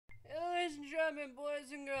gentlemen,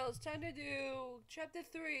 boys and girls, time to do Chapter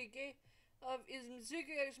 3 of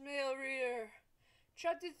Izuku's Male Reader.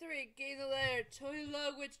 Chapter 3, Gain the Letter,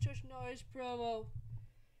 Ludwig toshinori's provo.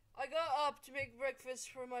 I got up to make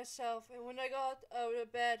breakfast for myself, and when I got out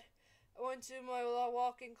of bed, I went to my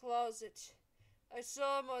walk-in closet. I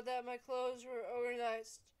saw that my clothes were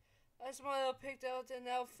organized. I smiled, picked out an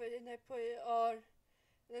outfit, and I put it on.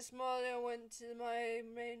 And I smiled and went to my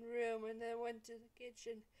main room, and then went to the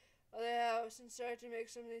kitchen of the house and started to make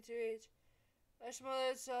something to eat. I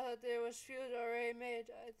smiled and saw that there was food already made.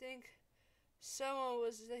 I think someone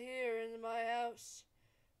was here in my house.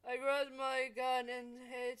 I grabbed my gun and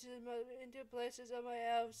headed into places of my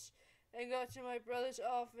house and got to my brother's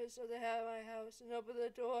office of my house and opened the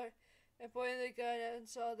door and pointed the gun out and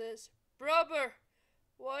saw this. "Brother,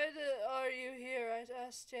 why are you here?" I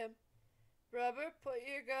asked him. "Brother, put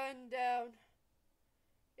your gun down.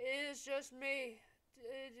 It is just me.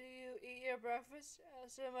 Did you eat your breakfast?"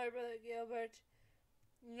 asked my brother Gilbert.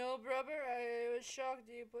 "No, brother, I was shocked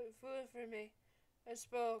you put food for me." I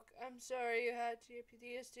spoke. "I'm sorry you had your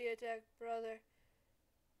PTSD attack, brother,"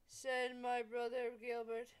 said my brother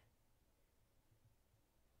Gilbert.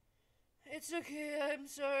 "It's okay, I'm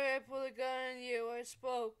sorry I pulled a gun on you," I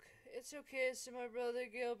spoke. "It's okay," said my brother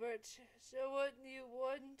Gilbert. "So what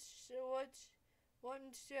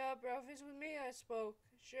want to have breakfast with me?" I spoke.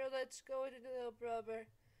 "Sure, let's go to the little brother,"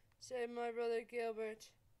 said my brother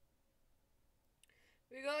Gilbert.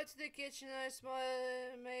 We got to the kitchen and I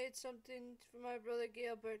smiled and made something for my brother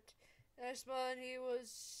Gilbert. And I smiled and he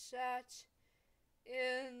was sat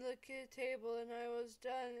in the table and I was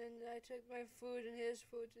done and I took my food and his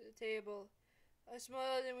food to the table. I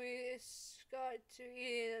smiled and we got to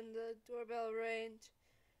eating and the doorbell rang.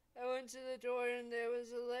 I went to the door and there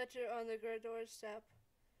was a letter on the doorstep.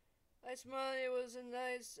 I smiled and it was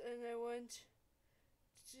nice and I went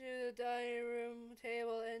to the dining room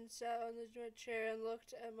table and sat on the chair and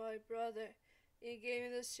looked at my brother. He gave me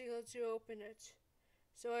the signal to open it.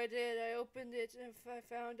 So I did. I opened it and I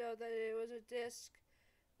found out that it was a disc.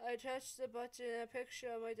 I touched the button and a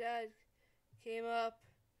picture of my dad came up.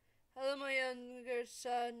 "Hello, my younger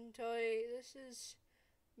son, Toy. This is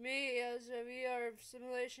me as a VR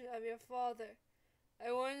simulation of your father.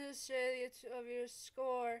 I wanted to say of your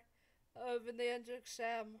score of the entrance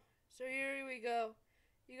exam. So here we go.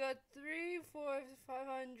 You got 3, 4,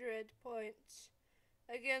 500 points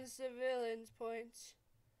against the villain's points.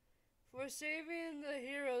 For saving the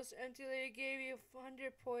heroes, MTLA gave you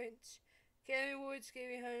 100 points. Cammy Woods gave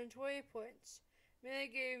you 120 points.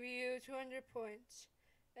 Minute gave you 200 points.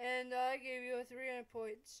 And I gave you 300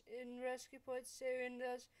 points in rescue points, saving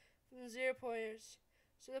us from the 0-pointers.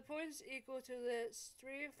 So the points equal to this: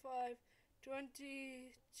 3, 5,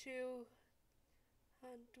 22,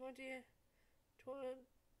 20,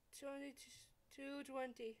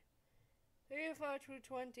 20. 35 to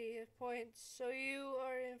 20 points. So you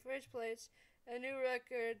are in first place, a new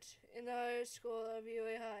record in the higher school of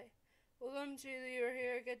UA High. Welcome to your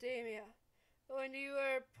Hero Academia. When you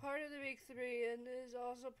are part of the Big Three and is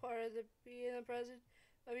also part of being the president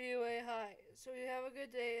of UA High. So you have a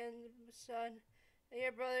good day, and son, and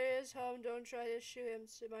your brother is home. Don't try to shoot him,"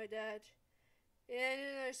 said my dad.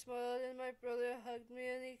 And I smiled, and my brother hugged me,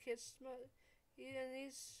 and he kissed my. He hugged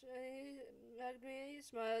me, and he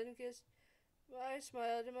smiled and kissed. I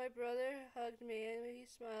smiled, and my brother hugged me, and he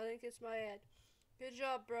smiled and kissed my head. "Good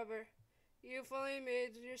job, brother. You finally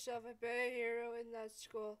made yourself a better hero in that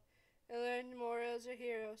school, and learned more as a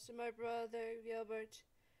hero," said my brother Gilbert.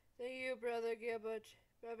 "Thank you, brother Gilbert."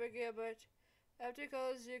 Brother Gilbert. After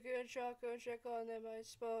calling Izuku and Choco and check on them, I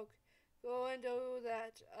spoke. "Go and do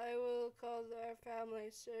that. I will call our family,"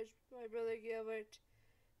 said my brother Gilbert.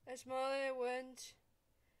 I smiled and went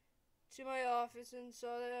to my office and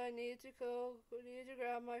saw that I needed to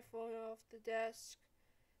grab my phone off the desk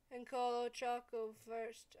and call out Choco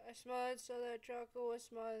first. I smiled and saw that Choco was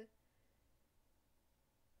smiling.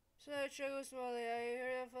 I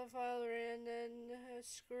heard a file ring and then a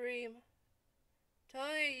scream.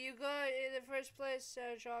 "Tony, you got in the first place,"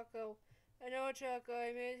 said Choco. "I know, Choco.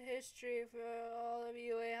 I made history for all of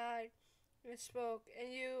UA High." I spoke.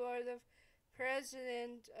 "And you are the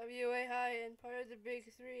president of UA High and part of the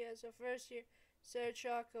Big Three as a first year," said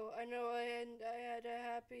Choco. "I know, and I am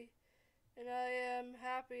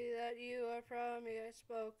happy that you are proud of me," I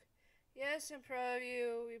spoke. "Yes, I'm proud of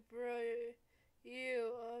you. Proud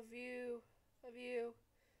of you.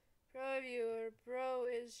 Or bro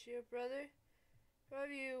is your brother? Proud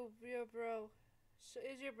of you, your bro. So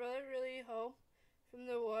is your brother really home from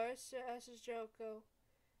the war?" asked Choco.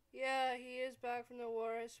 "Yeah, he is back from the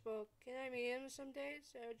war," I spoke. "Can I meet him someday?"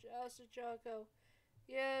 asked Choco.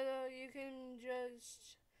 Yeah, you can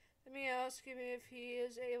just let me ask him if he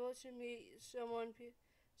is able to meet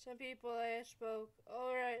some people. I spoke.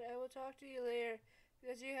 All right, I will talk to you later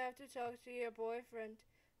because you have to talk to your boyfriend,"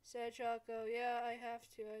 said Choco. "Yeah, I have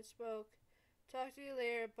to," I spoke. "Talk to you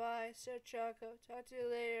later. Bye," said Choco. "Talk to you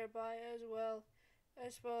later. Bye as well," I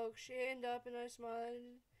spoke. She hanged up and I smiled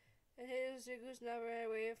and hit Izuku's number and I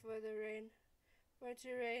waited for the rain. For it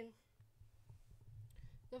to rain.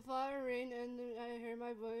 The fire rained and I heard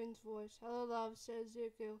my boyfriend's voice. "Hello, love," said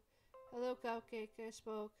Zuko. "Hello, Cupcake," I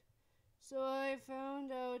spoke. "So I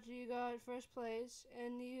found out you got first place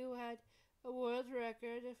and you had a world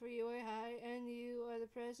record for UA High and you are the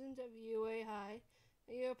president of UA High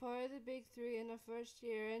and you're part of the big three in the first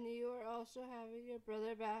year and you are also having your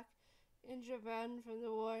brother back in Japan from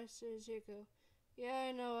the war," said Zuko. "Yeah,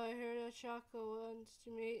 I know. I heard a Choco wants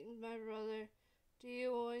to meet my brother. Do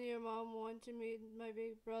you and your mom want to meet my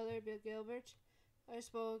big brother, Bill Gilbert?" I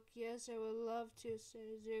spoke. "Yes, I would love to,"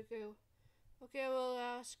 said Zuko. "Okay, we'll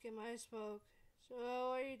ask him," I spoke. "So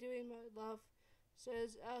how are you doing, my love?"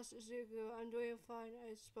 asked Izuku. "I'm doing fine,"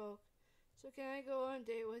 I spoke. "So can I go on a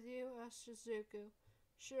date with you?" asked Izuku.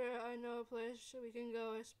 "Sure, I know a place we can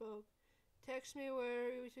go," I spoke. "Text me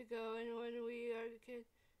where we to go and when we can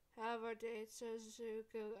have our date," says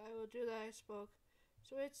Izuku. "I will do that," I spoke.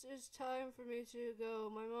 "So it's time for me to go.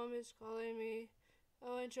 My mom is calling me."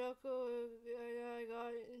 Oh, and Choco, I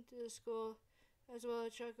got into the school as well.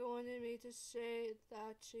 Choco wanted me to say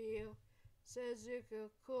that to you, says Zuko.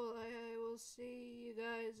 "Cool, I will see you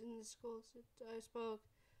guys in the school," I spoke.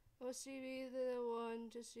 "I will be the one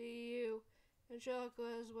to see you and Choco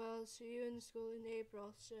as well. See you in school in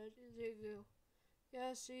April," said Zuko.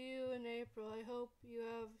 "Yeah, see you in April. I hope you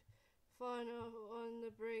have fun on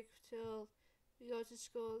the break till we go to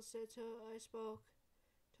school," I spoke.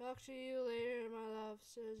 "Talk to you later, my love,"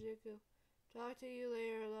 says Zuko. "Talk to you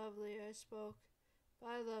later, lovely," I spoke.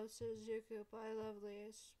 "Bye, love," says Zuko. "Bye, lovely,"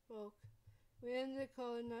 I spoke. We ended the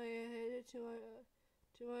call and I headed to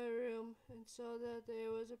my room and saw that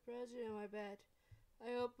there was a present in my bed.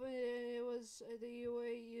 I opened it and it was the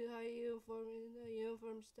UA high uniform in the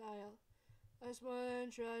uniform style. I smiled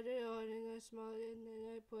and tried it on and I smiled and then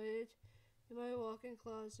I put it in my walk-in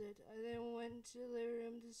closet. I then went to the living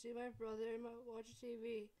room to see my brother and watch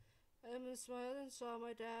TV. I smiled and saw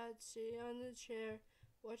my dad sitting on the chair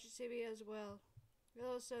watching TV as well.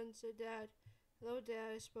 "Hello, son," said Dad. "Hello,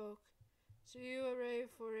 Dad," I spoke. "So you are ready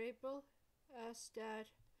for April?" asked Dad.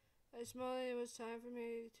 I smiled and it was time for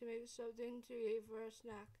me to make something to eat for a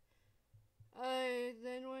snack. I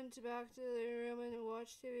then went back to the living room and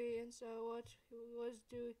watched TV and saw what was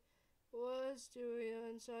doing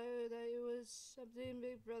and saw that it was something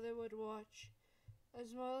Big Brother would watch. I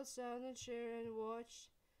smiled, sat in the chair and watched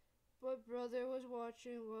what Brother was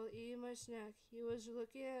watching while eating my snack. He was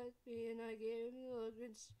looking at me and I gave him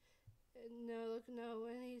the look no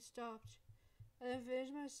when he stopped. I then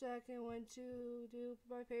finished my snack and went to do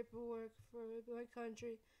my paperwork for my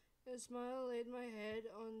country. A smile laid my head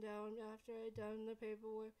on down after I had done the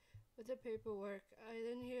paperwork. I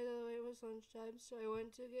didn't hear that it was lunchtime, so I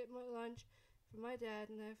went to get my lunch from my dad,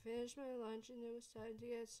 and I finished my lunch, and it was time to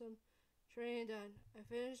get some training done. I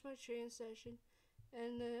finished my training session,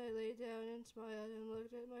 and then I lay down and smiled and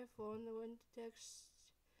looked at my phone and went to text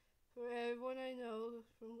for everyone I know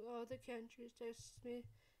from all the countries. Texted me,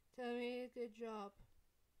 tell me good job.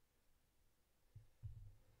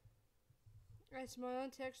 I smiled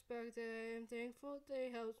and text back that I am thankful they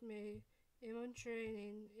helped me in my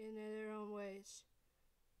training in their own ways.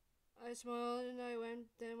 I smiled and I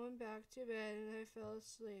then went back to bed and I fell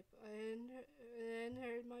asleep. I then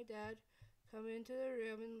heard my dad come into the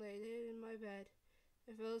room and laid it in my bed.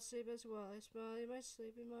 I fell asleep as well. I smiled in my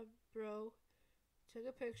sleep and my bro took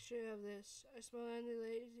a picture of this. I smiled and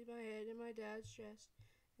laid my head in my dad's chest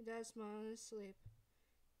and Dad smiled in his sleep.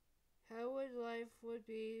 How would life would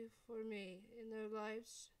be for me in their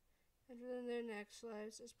lives and in their next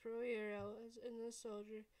lives as pro hero, as in a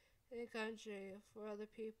soldier in a country for other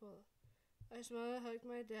people. I smiled and hugged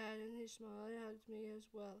my dad and he smiled and hugged me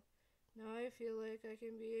as well. Now I feel like I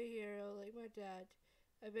can be a hero like my dad,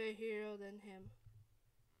 a better hero than him.